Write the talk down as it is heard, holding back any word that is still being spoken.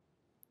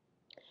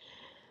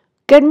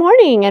Good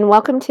morning and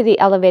welcome to The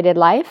Elevated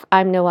Life.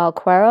 I'm Noelle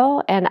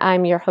Cuero and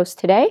I'm your host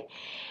today.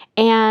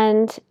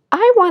 And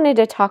I wanted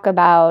to talk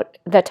about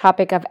the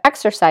topic of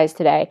exercise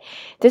today.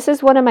 This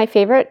is one of my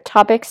favorite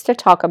topics to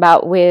talk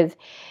about with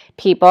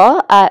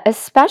people,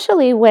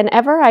 especially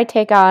whenever I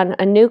take on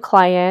a new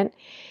client.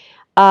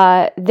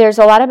 There's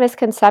a lot of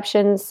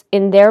misconceptions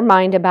in their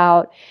mind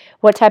about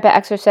what type of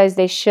exercise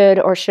they should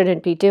or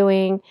shouldn't be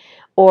doing,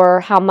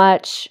 or how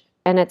much,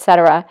 and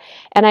etc.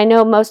 And I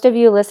know most of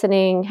you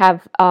listening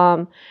have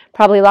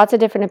probably lots of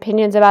different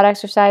opinions about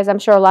exercise. I'm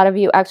sure a lot of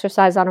you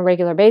exercise on a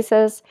regular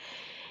basis.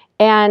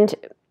 And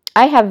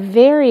I have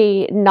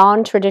very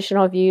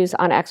non-traditional views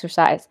on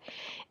exercise.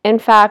 In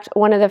fact,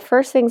 one of the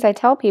first things I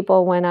tell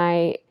people when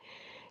I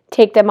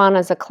take them on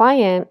as a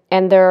client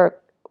and they're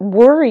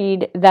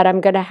worried that I'm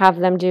going to have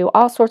them do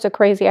all sorts of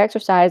crazy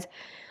exercise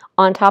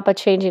on top of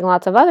changing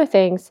lots of other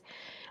things,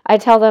 I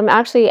tell them,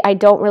 actually, I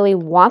don't really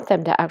want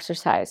them to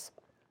exercise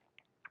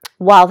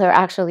while they're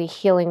actually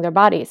healing their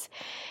bodies.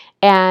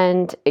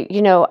 And,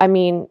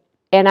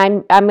 and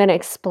I'm going to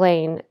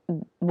explain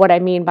what I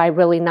mean by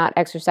really not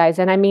exercise.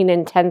 And I mean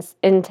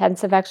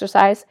intensive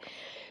exercise.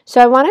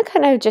 So I want to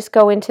kind of just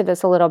go into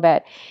this a little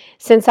bit.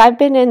 Since I've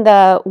been in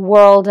the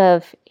world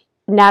of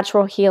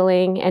natural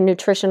healing and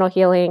nutritional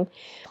healing,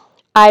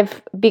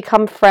 I've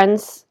become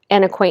friends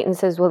and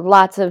acquaintances with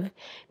lots of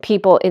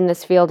people in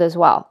this field as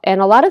well. And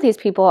a lot of these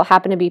people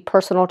happen to be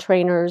personal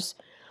trainers.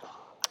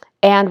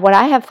 And what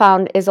I have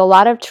found is a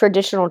lot of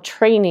traditional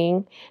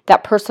training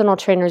that personal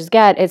trainers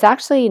get is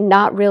actually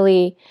not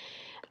really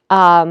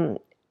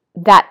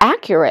that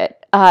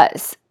accurate.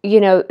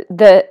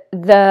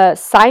 The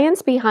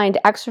science behind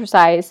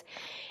exercise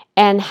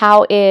and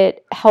how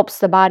it helps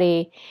the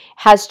body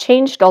has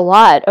changed a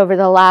lot over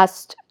the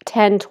last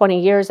 10,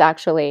 20 years,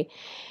 actually.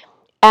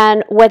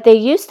 And what they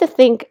used to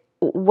think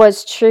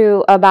was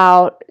true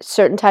about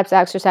certain types of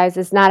exercise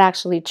is not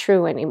actually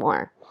true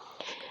anymore.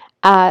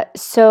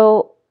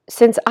 So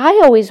since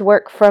I always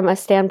work from a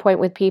standpoint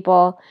with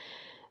people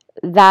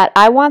that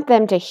I want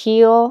them to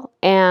heal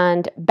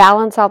and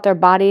balance out their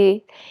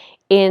body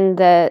in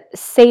the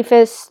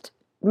safest,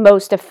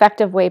 most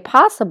effective way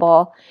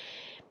possible,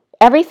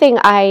 everything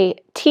I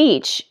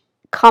teach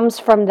comes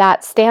from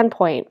that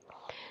standpoint.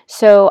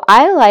 So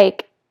I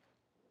like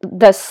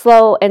the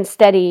slow and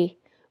steady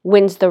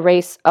wins the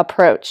race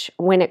approach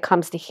when it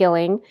comes to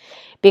healing,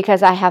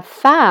 because I have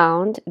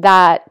found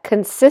that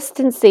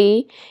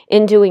consistency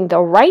in doing the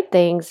right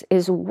things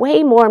is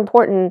way more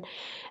important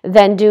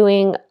than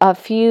doing a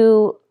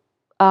few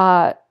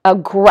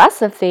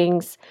aggressive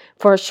things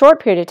for a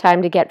short period of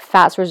time to get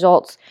fast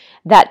results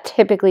that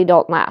typically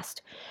don't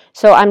last.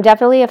 So I'm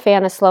definitely a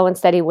fan of slow and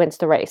steady wins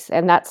the race.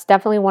 And that's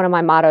definitely one of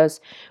my mottos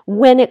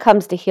when it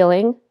comes to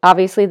healing.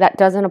 Obviously, that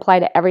doesn't apply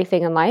to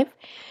everything in life,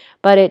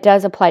 but it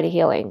does apply to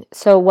healing.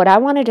 So what I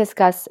want to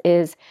discuss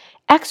is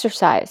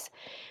exercise.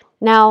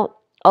 Now,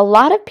 a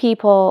lot of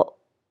people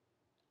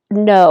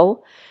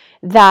know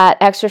that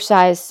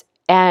exercise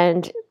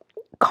and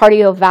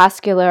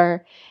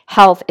cardiovascular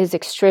health is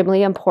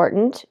extremely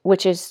important,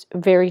 which is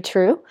very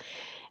true.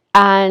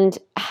 And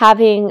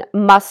having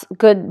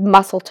good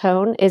muscle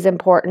tone is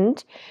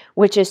important,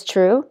 which is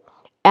true.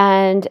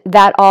 And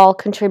that all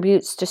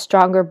contributes to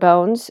stronger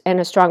bones and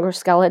a stronger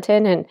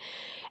skeleton, and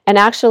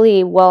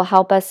actually will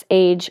help us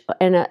age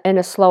in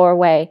a slower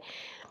way.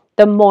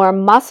 The more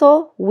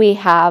muscle we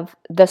have,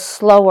 the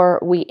slower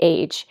we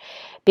age,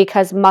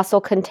 because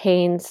muscle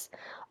contains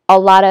a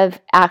lot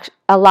of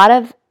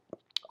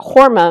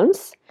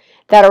hormones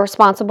that are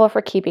responsible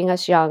for keeping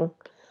us young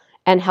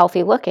and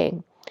healthy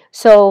looking.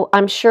 So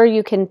I'm sure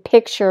you can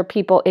picture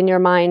people in your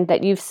mind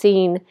that you've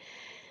seen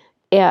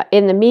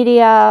in the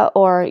media,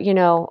 or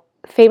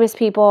famous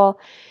people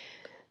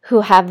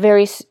who have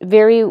very,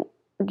 very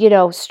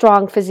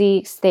strong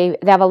physiques. They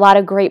have a lot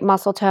of great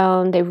muscle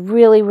tone. They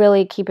really,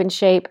 really keep in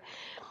shape.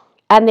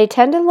 And they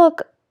tend to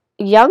look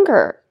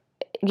younger,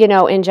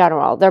 in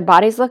general. Their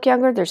bodies look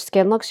younger. Their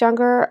skin looks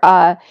younger.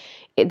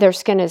 Their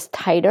skin is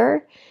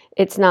tighter.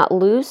 It's not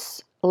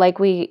loose like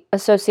we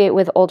associate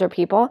with older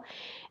people.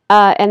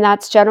 And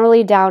that's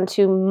generally down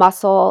to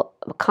muscle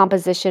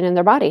composition in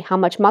their body, how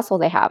much muscle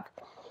they have.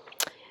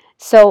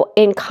 So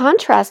in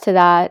contrast to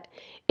that,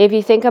 if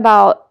you think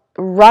about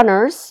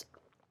runners,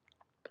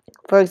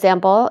 for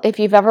example, if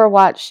you've ever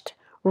watched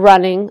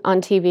running on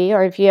TV,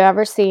 or if you've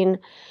ever seen,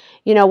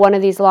 one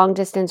of these long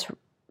distance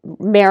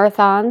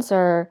marathons,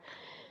 or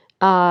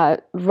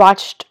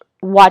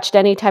watched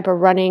any type of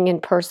running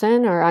in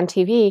person or on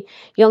TV,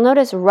 you'll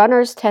notice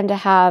runners tend to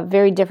have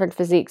very different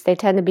physiques. They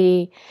tend to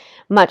be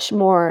much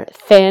more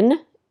thin,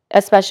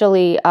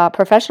 especially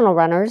professional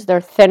runners.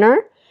 They're thinner.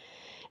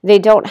 They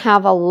don't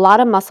have a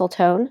lot of muscle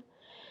tone,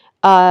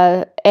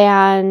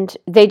 and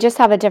they just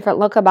have a different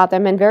look about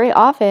them. And very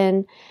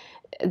often,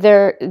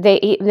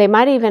 they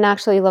might even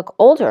actually look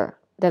older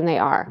than they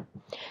are.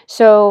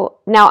 So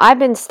now I've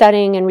been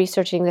studying and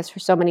researching this for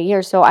so many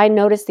years, so I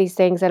notice these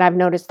things, and I've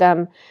noticed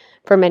them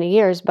for many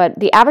years, but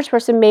the average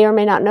person may or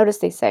may not notice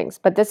these things,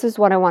 but this is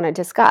what I want to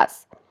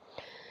discuss.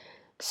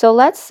 So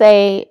let's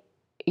say,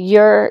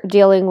 you're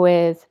dealing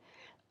with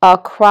a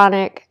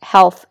chronic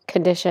health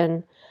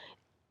condition,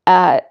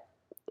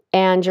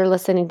 and you're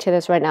listening to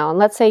this right now, and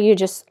let's say you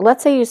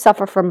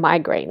suffer from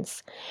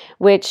migraines,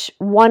 which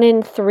 1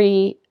 in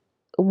 3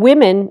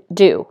 women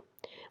do.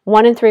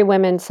 1 in 3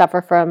 women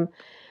suffer from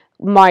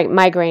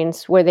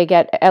migraines, where they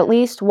get at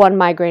least one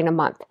migraine a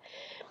month,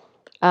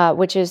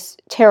 which is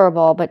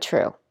terrible but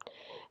true.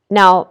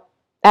 Now,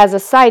 as a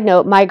side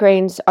note,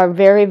 migraines are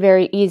very,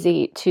 very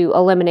easy to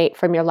eliminate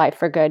from your life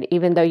for good,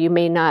 even though you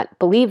may not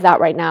believe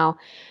that right now,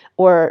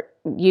 or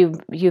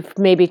you've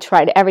maybe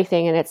tried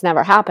everything and it's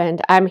never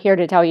happened. I'm here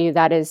to tell you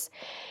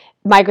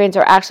migraines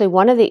are actually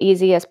one of the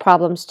easiest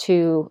problems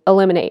to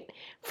eliminate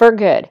for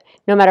good,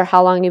 no matter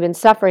how long you've been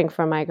suffering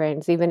from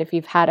migraines, even if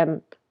you've had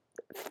them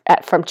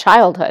from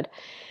childhood.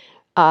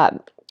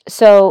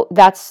 So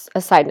that's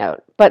a side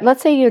note. But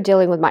let's say you're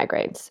dealing with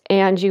migraines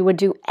and you would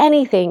do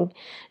anything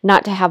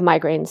not to have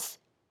migraines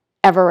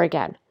ever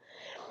again.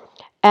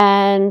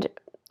 And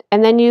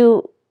then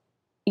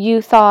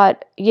you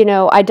thought,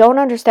 I don't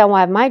understand why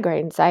I have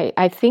migraines.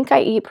 I think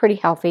I eat pretty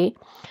healthy.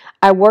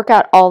 I work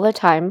out all the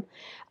time.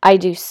 I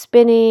do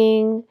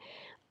spinning.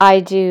 I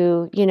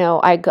do,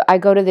 I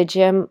go to the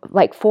gym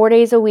like 4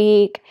 days a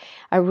week.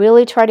 I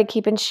really try to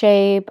keep in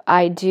shape.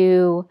 I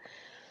do,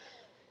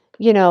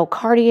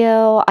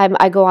 cardio.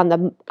 I go on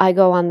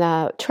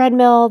the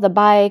treadmill, the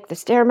bike, the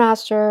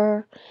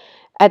Stairmaster,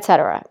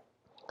 etc.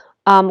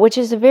 Which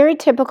is a very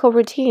typical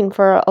routine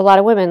for a lot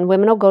of women.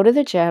 Women will go to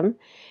the gym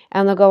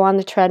and they'll go on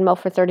the treadmill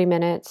for 30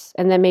 minutes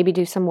and then maybe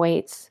do some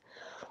weights,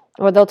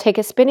 or they'll take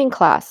a spinning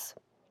class,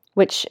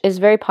 which is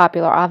very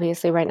popular,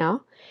 obviously, right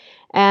now.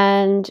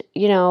 And,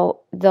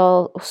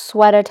 they'll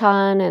sweat a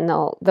ton and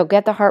they'll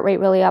get the heart rate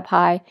really up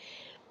high.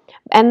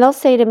 And they'll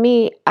say to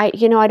me, I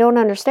don't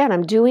understand.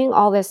 I'm doing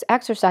all this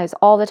exercise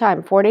all the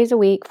time, 4 days a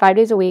week, 5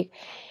 days a week,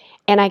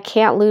 and I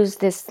can't lose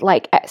this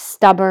like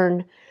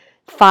stubborn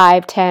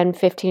 5, 10,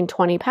 15,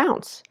 20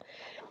 pounds.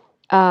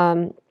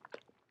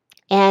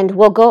 And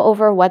we'll go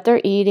over what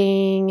they're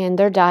eating and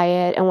their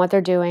diet and what they're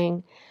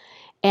doing.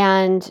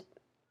 And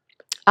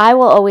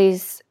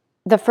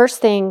the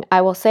first thing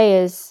I will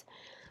say is,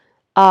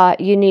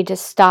 you need to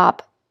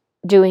stop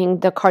doing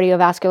the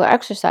cardiovascular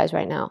exercise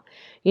right now.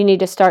 You need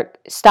to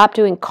stop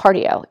doing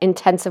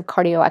intensive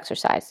cardio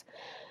exercise.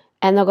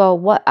 And they'll go,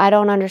 what? I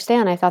don't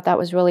understand. I thought that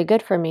was really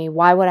good for me.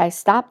 Why would I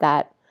stop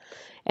that?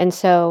 And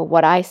so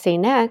what I say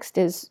next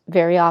is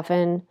very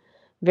often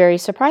very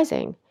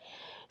surprising.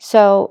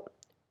 So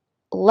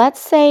let's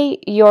say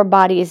your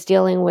body is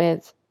dealing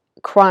with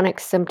chronic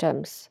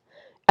symptoms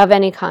of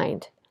any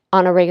kind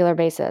on a regular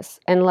basis.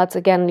 And let's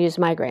again use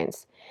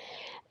migraines.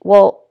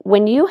 Well,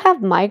 when you have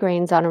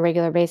migraines on a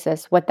regular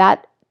basis, what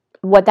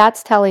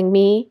that's telling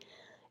me,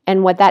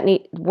 and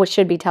what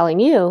should be telling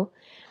you,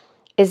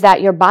 is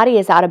that your body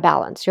is out of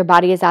balance. Your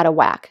body is out of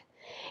whack.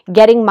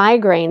 Getting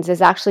migraines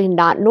is actually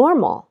not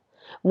normal.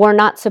 We're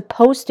not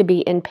supposed to be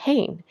in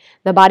pain.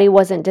 The body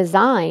wasn't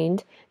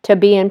designed to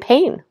be in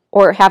pain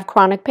or have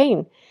chronic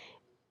pain.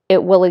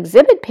 It will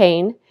exhibit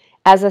pain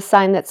as a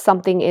sign that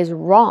something is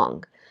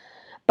wrong.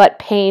 But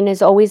pain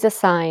is always a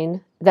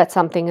sign that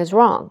something is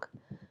wrong.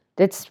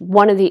 It's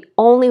one of the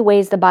only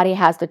ways the body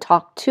has to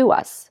talk to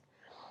us.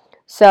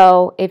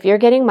 So if you're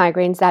getting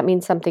migraines, that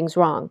means something's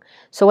wrong.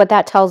 So what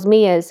that tells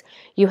me is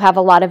you have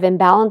a lot of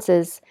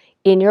imbalances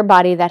in your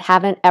body that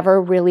haven't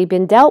ever really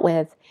been dealt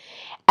with.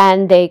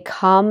 And they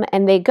come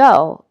and they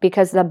go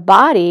because the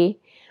body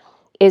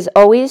is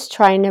always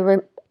trying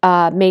to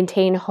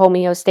maintain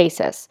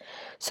homeostasis.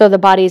 So the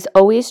body's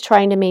always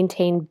trying to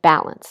maintain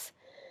balance.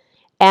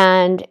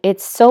 And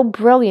it's so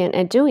brilliant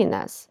at doing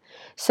this.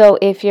 So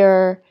if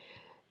you're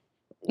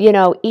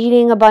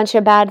eating a bunch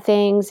of bad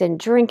things and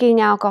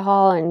drinking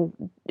alcohol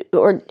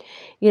or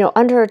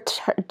under a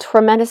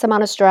tremendous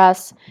amount of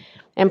stress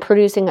and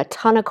producing a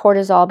ton of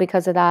cortisol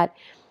because of that,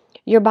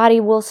 your body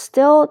will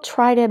still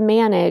try to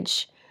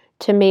manage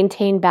to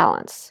maintain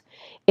balance.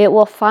 It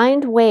will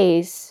find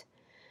ways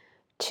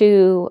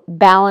to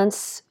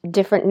balance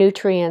different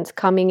nutrients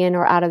coming in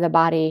or out of the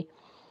body.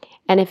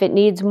 And if it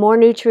needs more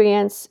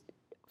nutrients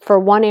for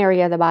one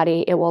area of the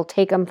body, it will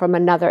take them from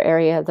another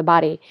area of the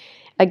body.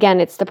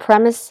 Again, it's the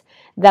premise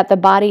that the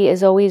body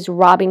is always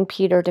robbing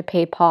Peter to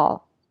pay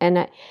Paul.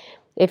 And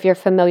if you're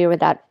familiar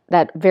with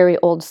that very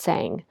old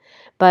saying,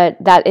 but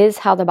that is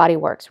how the body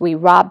works. We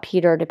rob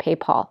Peter to pay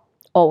Paul,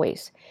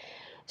 always.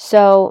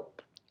 So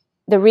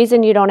the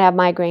reason you don't have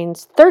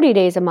migraines 30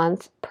 days a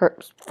month,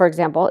 for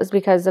example, is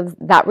because of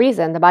that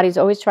reason. The body's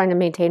always trying to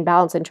maintain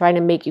balance and trying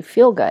to make you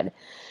feel good.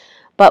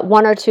 But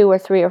 1 or 2 or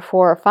 3 or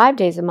 4 or 5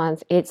 days a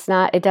month,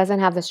 it doesn't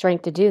have the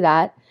strength to do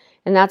that.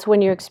 And that's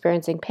when you're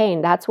experiencing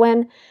pain. That's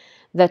when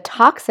the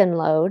toxin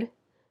load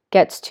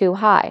gets too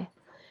high.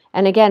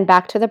 And again,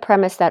 back to the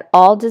premise that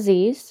all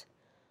disease,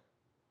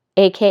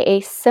 aka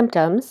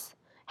symptoms,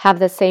 have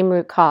the same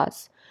root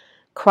cause: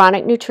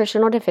 chronic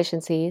nutritional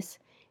deficiencies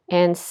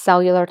and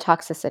cellular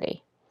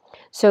toxicity.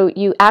 So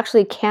you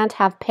actually can't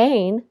have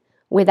pain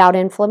without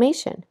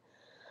inflammation.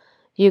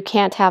 You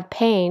can't have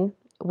pain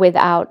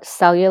without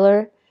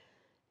cellular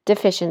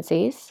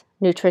deficiencies,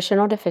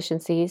 nutritional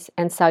deficiencies,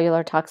 and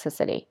cellular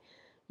toxicity.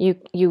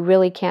 You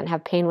really can't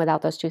have pain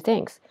without those two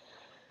things.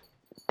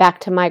 Back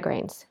to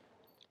migraines.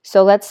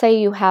 So let's say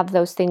you have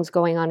those things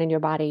going on in your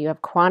body. You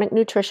have chronic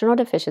nutritional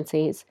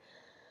deficiencies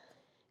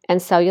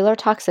and cellular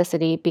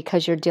toxicity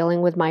because you're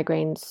dealing with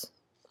migraines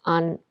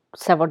on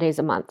several days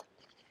a month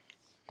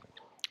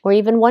or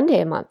even one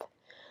day a month.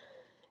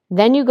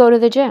 Then you go to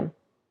the gym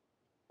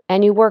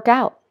and you work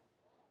out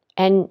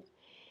and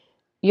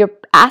you're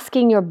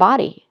asking your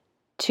body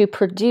to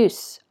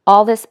produce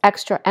all this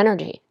extra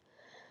energy.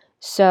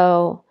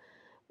 So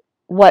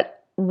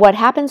what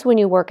happens when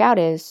you work out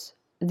is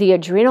the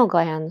adrenal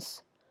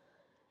glands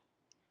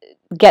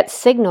get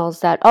signals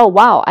that, oh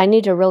wow, I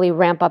need to really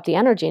ramp up the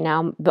energy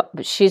now.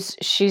 But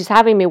she's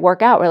having me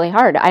work out really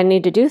hard. I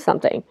need to do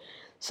something.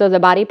 So the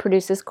body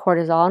produces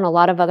cortisol and a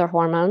lot of other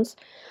hormones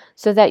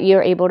so that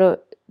you're able to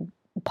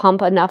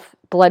pump enough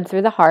blood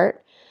through the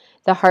heart.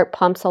 The heart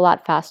pumps a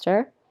lot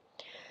faster.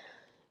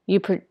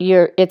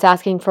 It's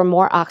asking for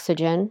more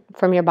oxygen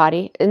from your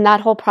body, and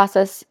that whole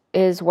process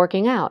is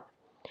working out.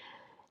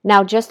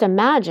 Now just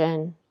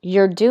imagine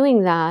you're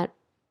doing that.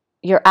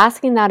 You're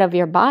asking that of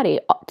your body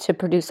to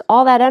produce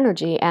all that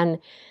energy and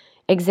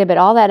exhibit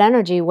all that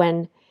energy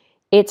when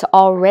it's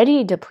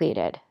already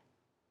depleted.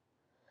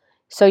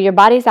 So your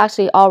body's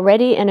actually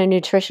already in a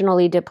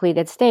nutritionally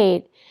depleted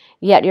state,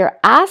 yet you're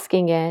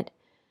asking it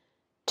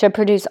to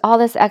produce all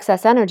this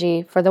excess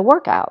energy for the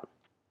workout.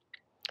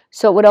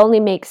 So it would only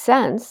make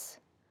sense,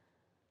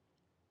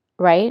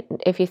 right,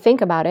 if you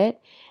think about it,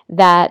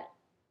 that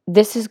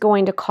this is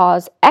going to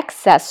cause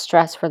excess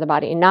stress for the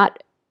body,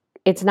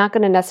 it's not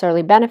going to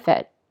necessarily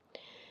benefit.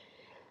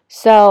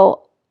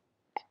 So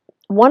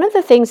one of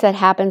the things that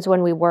happens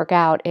when we work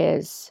out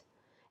is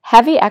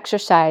heavy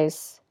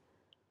exercise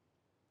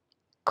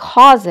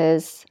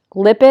causes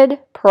lipid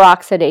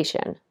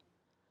peroxidation.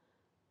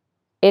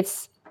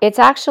 It's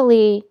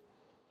actually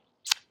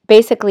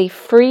basically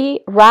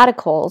free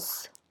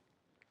radicals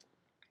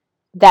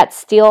that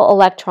steal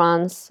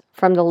electrons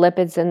from the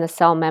lipids in the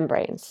cell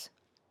membranes,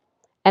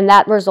 and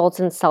that results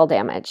in cell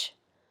damage.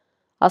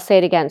 I'll say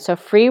it again. So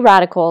free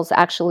radicals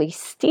actually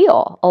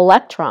steal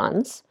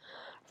electrons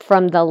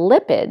from the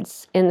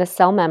lipids in the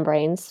cell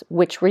membranes,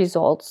 which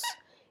results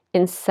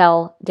in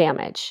cell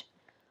damage.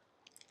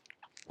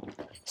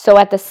 So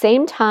at the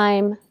same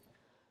time,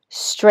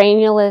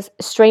 strenuous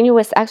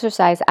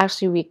exercise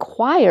actually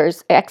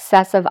requires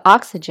excessive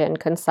oxygen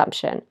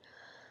consumption,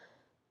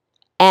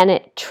 and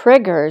it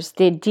triggers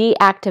the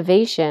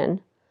deactivation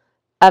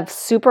of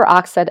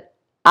superoxide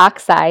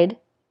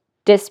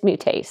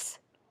dismutase.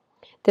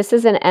 This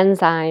is an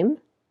enzyme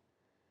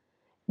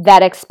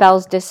that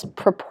expels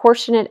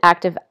disproportionate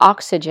active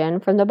oxygen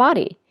from the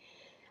body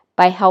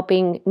by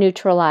helping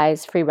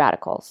neutralize free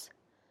radicals.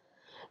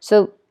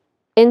 So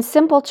in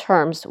simple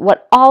terms,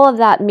 what all of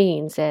that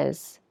means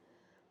is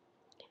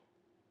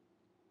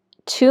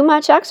too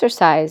much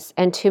exercise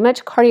and too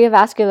much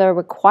cardiovascular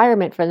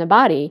requirement from the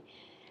body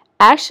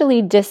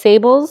actually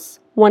disables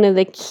one of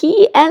the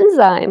key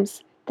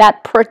enzymes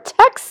that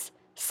protects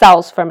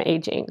cells from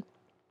aging.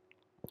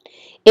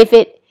 If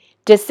it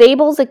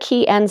disables a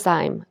key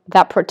enzyme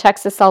that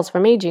protects the cells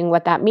from aging,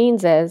 what that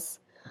means is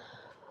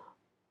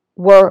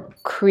we're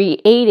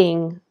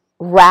creating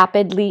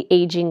rapidly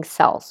aging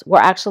cells. We're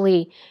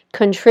actually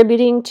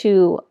contributing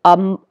to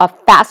a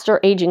faster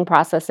aging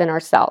process in our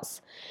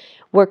cells.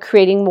 We're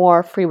creating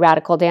more free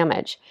radical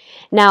damage.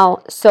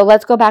 Now, so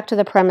let's go back to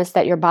the premise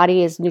that your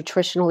body is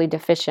nutritionally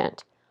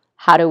deficient.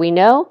 How do we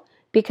know?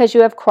 Because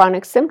you have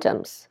chronic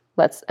symptoms.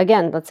 Let's say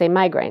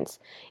migraines.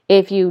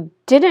 If you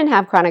didn't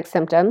have chronic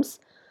symptoms,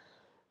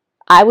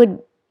 I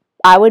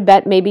would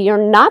bet maybe you're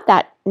not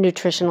that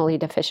nutritionally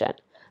deficient.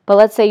 But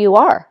let's say you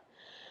are,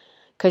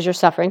 because you're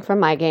suffering from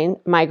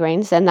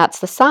migraines, and that's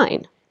the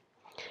sign.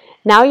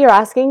 Now you're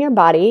asking your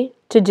body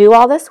to do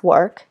all this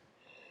work,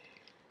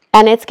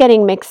 and it's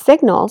getting mixed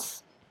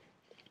signals,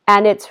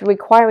 and it's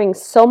requiring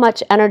so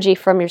much energy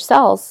from your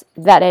cells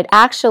that it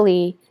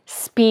actually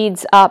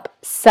speeds up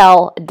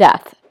cell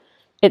death.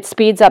 It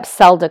speeds up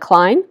cell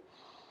decline,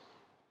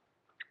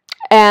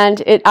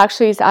 and it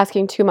actually is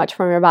asking too much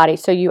from your body,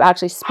 so you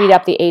actually speed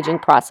up the aging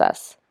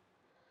process.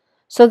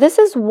 So this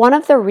is one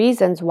of the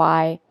reasons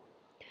why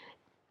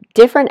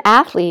different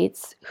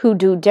athletes who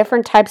do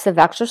different types of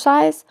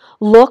exercise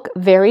look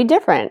very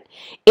different.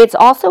 It's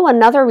also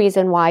another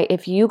reason why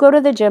if you go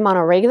to the gym on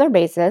a regular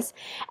basis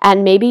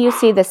and maybe you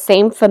see the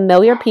same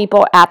familiar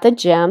people at the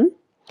gym,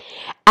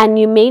 and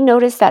you may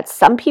notice that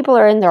some people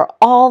are in there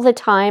all the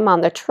time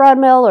on the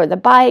treadmill or the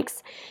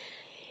bikes,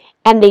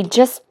 and they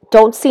just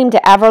don't seem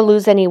to ever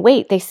lose any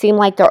weight. They seem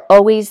like they're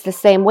always the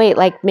same weight,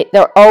 like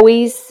they're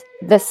always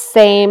the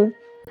same.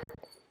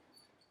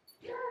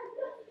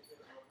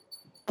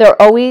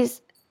 They're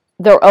always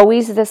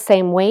the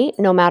same weight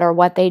no matter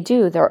what they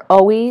do. They're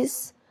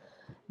always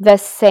the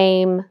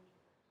same.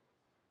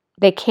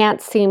 They can't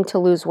seem to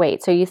lose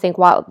weight. So you think,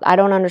 wow, I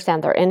don't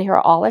understand. They're in here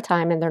all the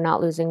time and they're not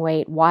losing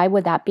weight. Why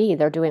would that be?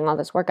 They're doing all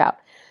this workout.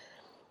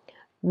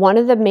 One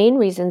of the main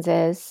reasons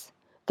is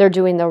They're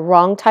doing the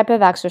wrong type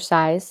of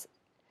exercise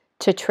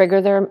to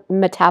trigger their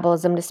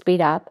metabolism to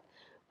speed up,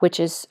 which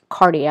is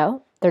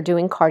cardio. They're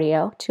doing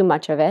cardio, too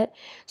much of it.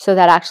 So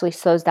that actually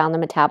slows down the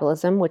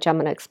metabolism, which I'm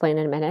going to explain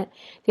in a minute.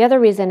 The other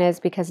reason is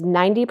because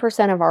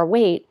 90% of our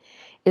weight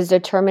is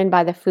determined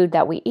by the food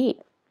that we eat.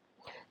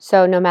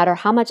 So no matter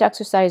how much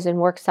exercise and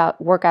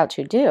workout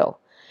you do,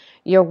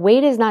 your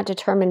weight is not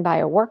determined by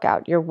a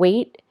workout. Your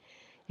weight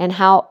and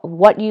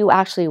what you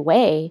actually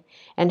weigh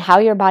and how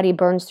your body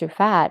burns through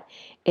fat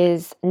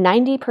is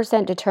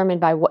 90%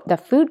 determined by the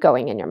food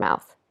going in your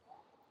mouth.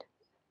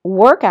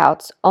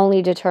 Workouts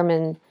only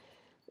determine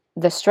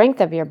the strength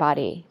of your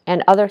body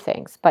and other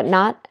things, but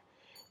not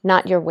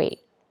your weight.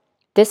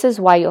 This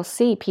is why you'll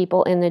see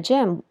people in the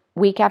gym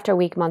week after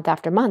week, month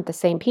after month, the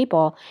same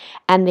people,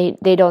 and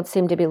they don't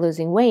seem to be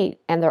losing weight,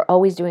 and they're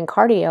always doing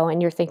cardio,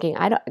 and you're thinking,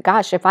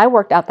 gosh, if I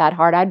worked out that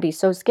hard, I'd be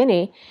so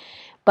skinny.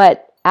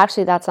 But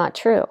actually, that's not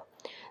true.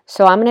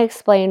 So I'm going to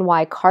explain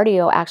why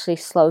cardio actually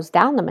slows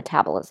down the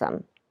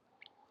metabolism.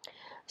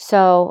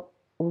 So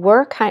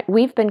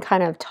we've been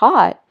kind of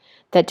taught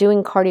that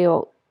doing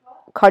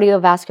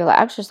cardiovascular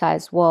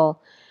exercise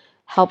will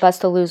help us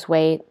to lose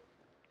weight,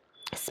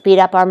 speed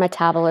up our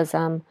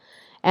metabolism,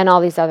 and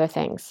all these other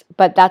things.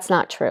 But that's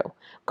not true.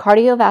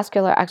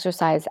 Cardiovascular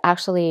exercise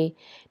actually,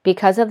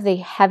 because of the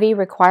heavy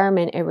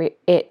requirement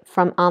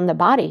from on the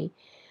body,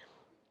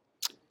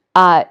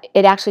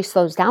 it actually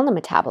slows down the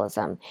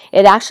metabolism.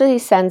 It actually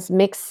sends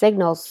mixed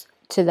signals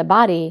to the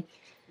body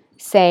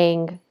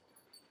saying,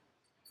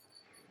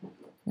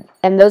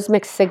 and those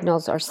mixed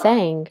signals are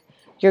saying,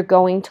 you're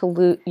going to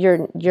lose,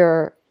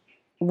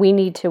 we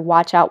need to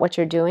watch out what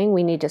you're doing.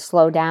 We need to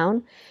slow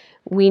down.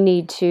 We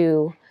need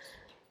to,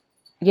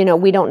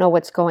 we don't know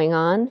what's going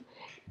on.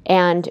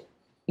 And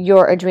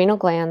your adrenal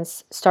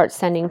glands start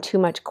sending too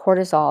much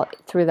cortisol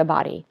through the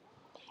body.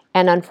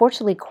 And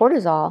unfortunately,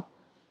 cortisol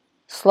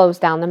slows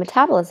down the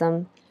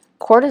metabolism.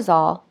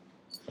 Cortisol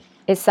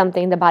is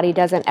something the body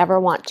doesn't ever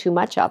want too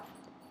much of.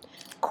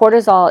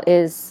 Cortisol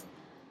is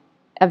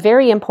a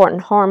very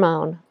important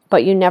hormone,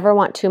 but you never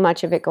want too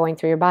much of it going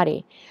through your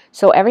body.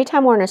 So every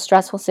time we're in a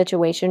stressful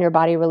situation, your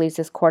body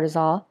releases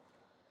cortisol,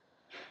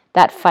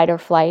 that fight or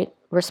flight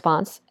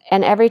response.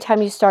 And every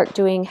time you start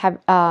doing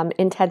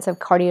intensive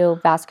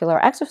cardiovascular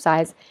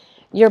exercise,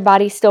 your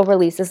body still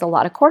releases a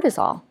lot of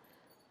cortisol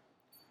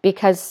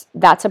because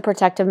that's a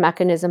protective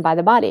mechanism by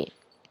the body.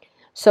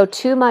 So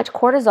too much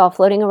cortisol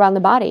floating around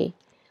the body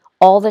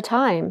all the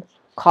time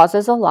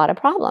causes a lot of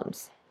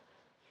problems.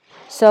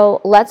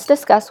 So let's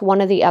discuss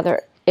one of the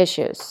other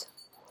issues.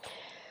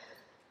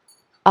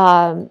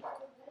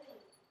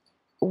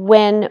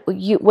 When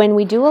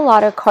we do a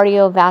lot of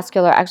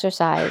cardiovascular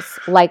exercise,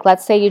 like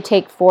let's say you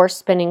take 4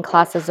 spinning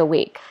classes a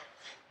week,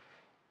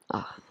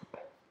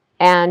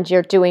 and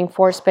you're doing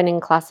 4 spinning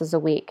classes a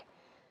week,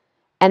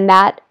 and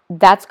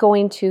that's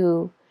going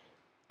to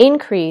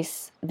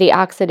increase the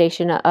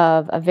oxidation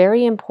of a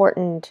very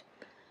important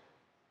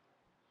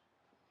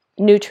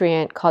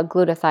nutrient called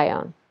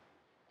glutathione.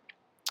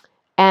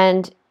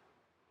 And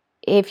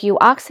if you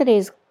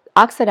oxidize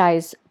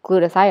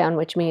glutathione,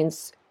 which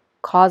means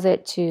cause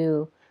it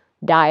to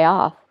die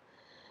off,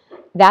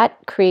 that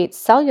creates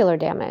cellular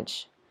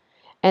damage.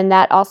 And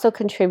that also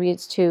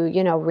contributes to,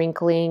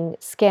 wrinkling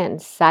skin,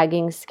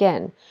 sagging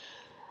skin.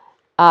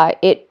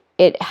 It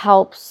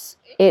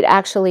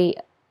actually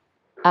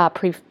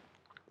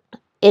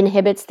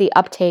inhibits the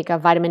uptake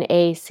of vitamin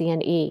A, C,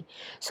 and E.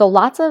 So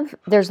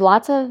there's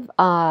lots of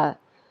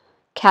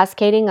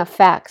cascading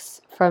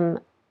effects from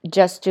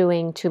just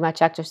doing too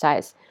much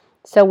exercise.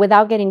 So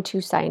without getting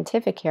too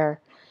scientific here,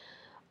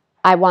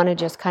 I want to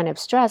just kind of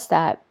stress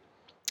that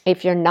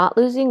if you're not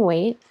losing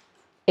weight,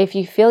 if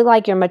you feel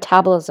like your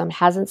metabolism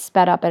hasn't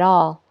sped up at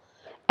all,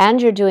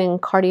 and you're doing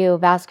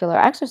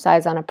cardiovascular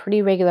exercise on a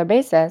pretty regular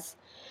basis,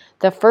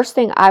 the first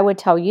thing I would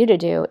tell you to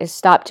do is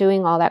stop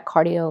doing all that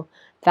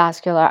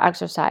cardiovascular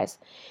exercise.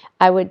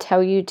 I would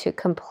tell you to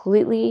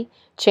completely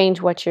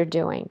change what you're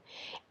doing.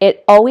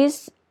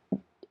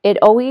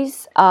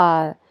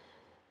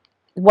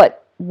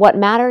 What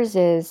matters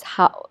is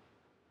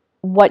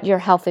what your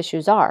health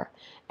issues are.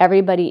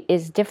 Everybody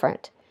is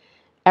different.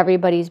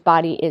 Everybody's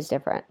body is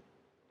different.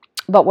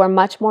 But we're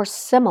much more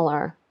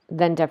similar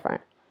than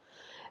different.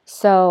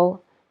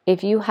 So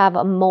if you have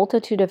a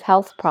multitude of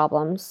health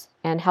problems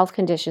and health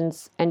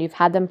conditions and you've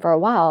had them for a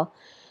while,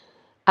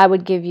 I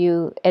would give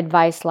you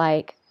advice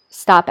like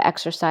stop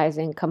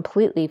exercising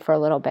completely for a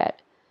little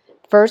bit.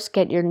 First,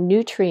 get your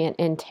nutrient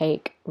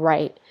intake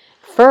right.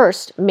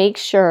 First, make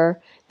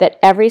sure that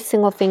every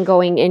single thing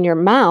going in your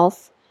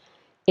mouth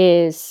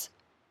is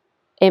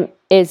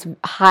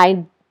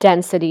high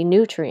density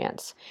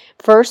nutrients.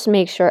 First,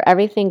 make sure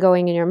everything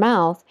going in your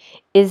mouth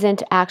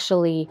isn't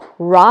actually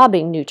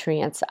robbing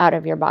nutrients out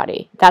of your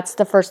body. That's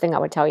the first thing I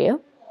would tell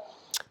you.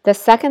 The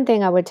second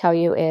thing I would tell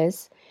you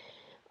is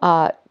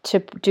to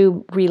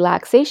do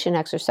relaxation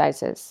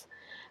exercises.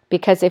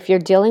 Because if you're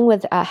dealing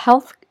with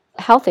health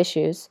health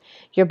issues,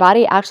 your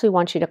body actually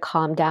wants you to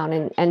calm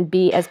down and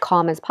be as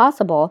calm as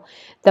possible.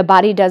 The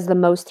body does the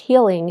most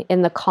healing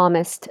in the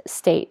calmest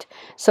state.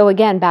 So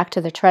again, back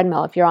to the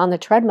treadmill. If you're on the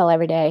treadmill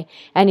every day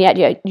and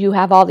yet you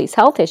have all these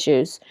health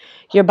issues,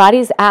 your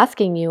body's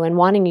asking you and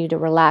wanting you to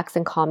relax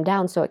and calm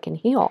down so it can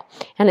heal.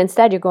 And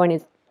instead, you're going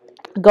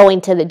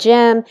to the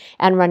gym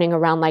and running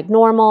around like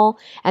normal,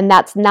 and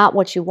that's not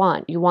what you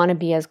want. You want to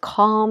be as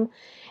calm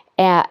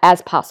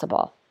as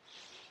possible.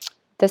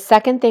 The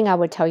second thing I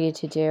would tell you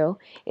to do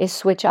is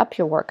switch up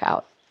your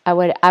workout. I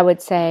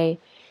would say,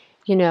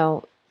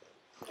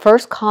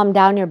 first calm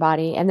down your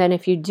body, and then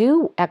if you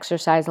do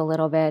exercise a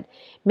little bit,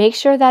 make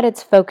sure that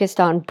it's focused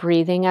on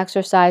breathing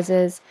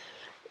exercises,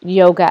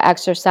 yoga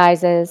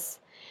exercises.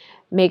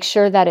 Make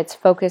sure that it's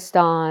focused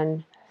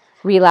on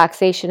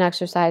relaxation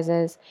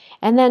exercises,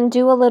 and then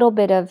do a little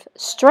bit of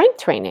strength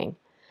training.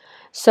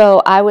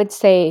 So I would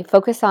say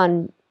focus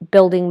on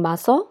building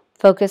muscle,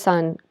 focus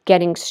on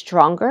getting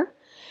stronger.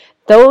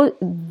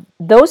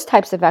 Those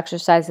types of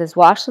exercises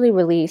will actually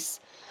release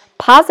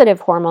positive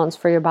hormones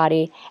for your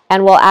body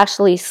and will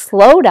actually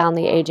slow down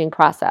the aging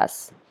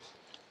process.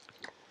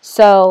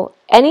 So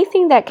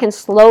anything that can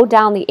slow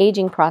down the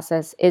aging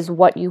process is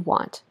what you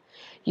want.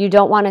 You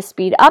don't want to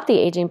speed up the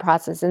aging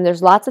process, and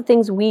there's lots of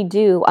things we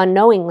do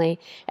unknowingly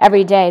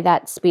every day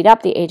that speed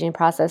up the aging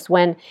process,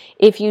 when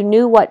if you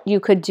knew what you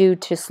could do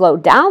to slow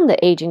down the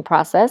aging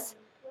process,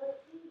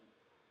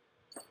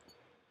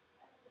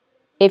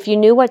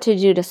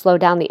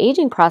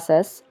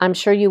 I'm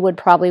sure you would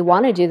probably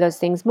want to do those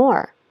things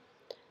more.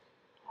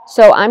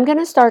 So I'm going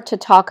to start to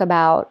talk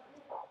about,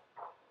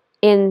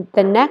 in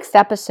the next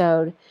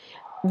episode,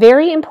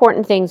 very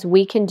important things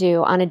we can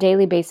do on a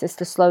daily basis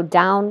to slow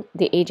down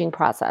the aging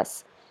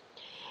process.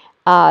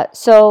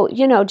 So,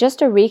 just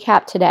to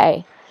recap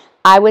today,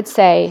 I would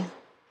say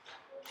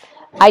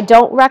I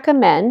don't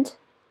recommend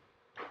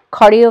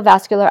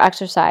cardiovascular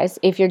exercise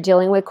if you're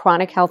dealing with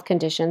chronic health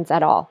conditions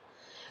at all.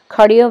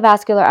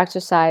 Cardiovascular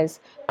exercise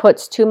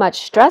puts too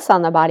much stress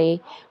on the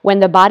body when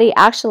the body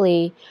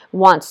actually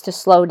wants to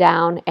slow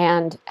down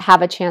and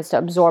have a chance to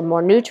absorb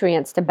more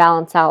nutrients to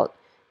balance out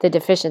the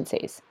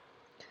deficiencies.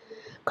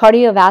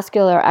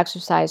 Cardiovascular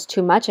exercise,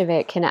 too much of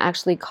it, can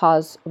actually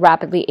cause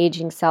rapidly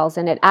aging cells,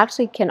 and it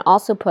actually can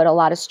also put a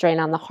lot of strain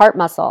on the heart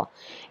muscle.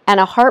 And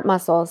a heart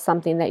muscle is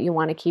something that you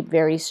want to keep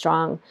very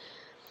strong.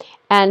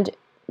 And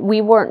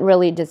we weren't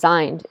really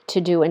designed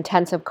to do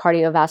intensive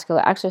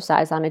cardiovascular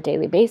exercise on a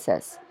daily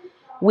basis.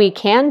 We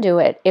can do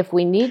it if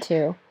we need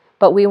to,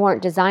 but we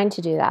weren't designed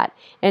to do that.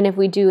 And if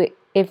we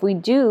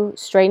do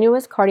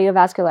strenuous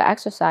cardiovascular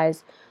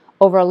exercise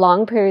over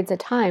long periods of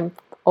time,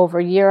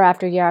 over year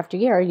after year after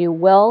year, you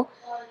will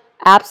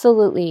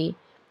absolutely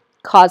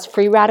cause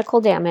free radical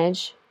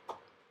damage,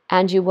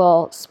 and you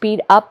will speed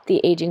up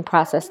the aging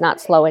process, not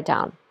slow it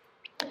down.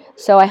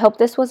 So I hope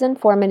this was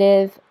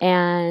informative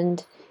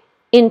and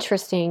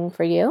interesting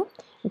for you.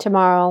 And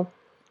tomorrow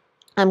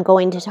I'm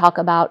going to talk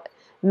about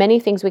many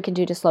things we can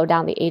do to slow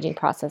down the aging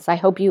process. I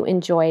hope you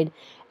enjoyed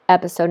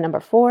episode number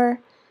 4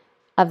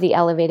 of The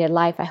Elevated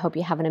Life. I hope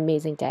you have an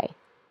amazing day.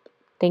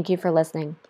 Thank you for listening.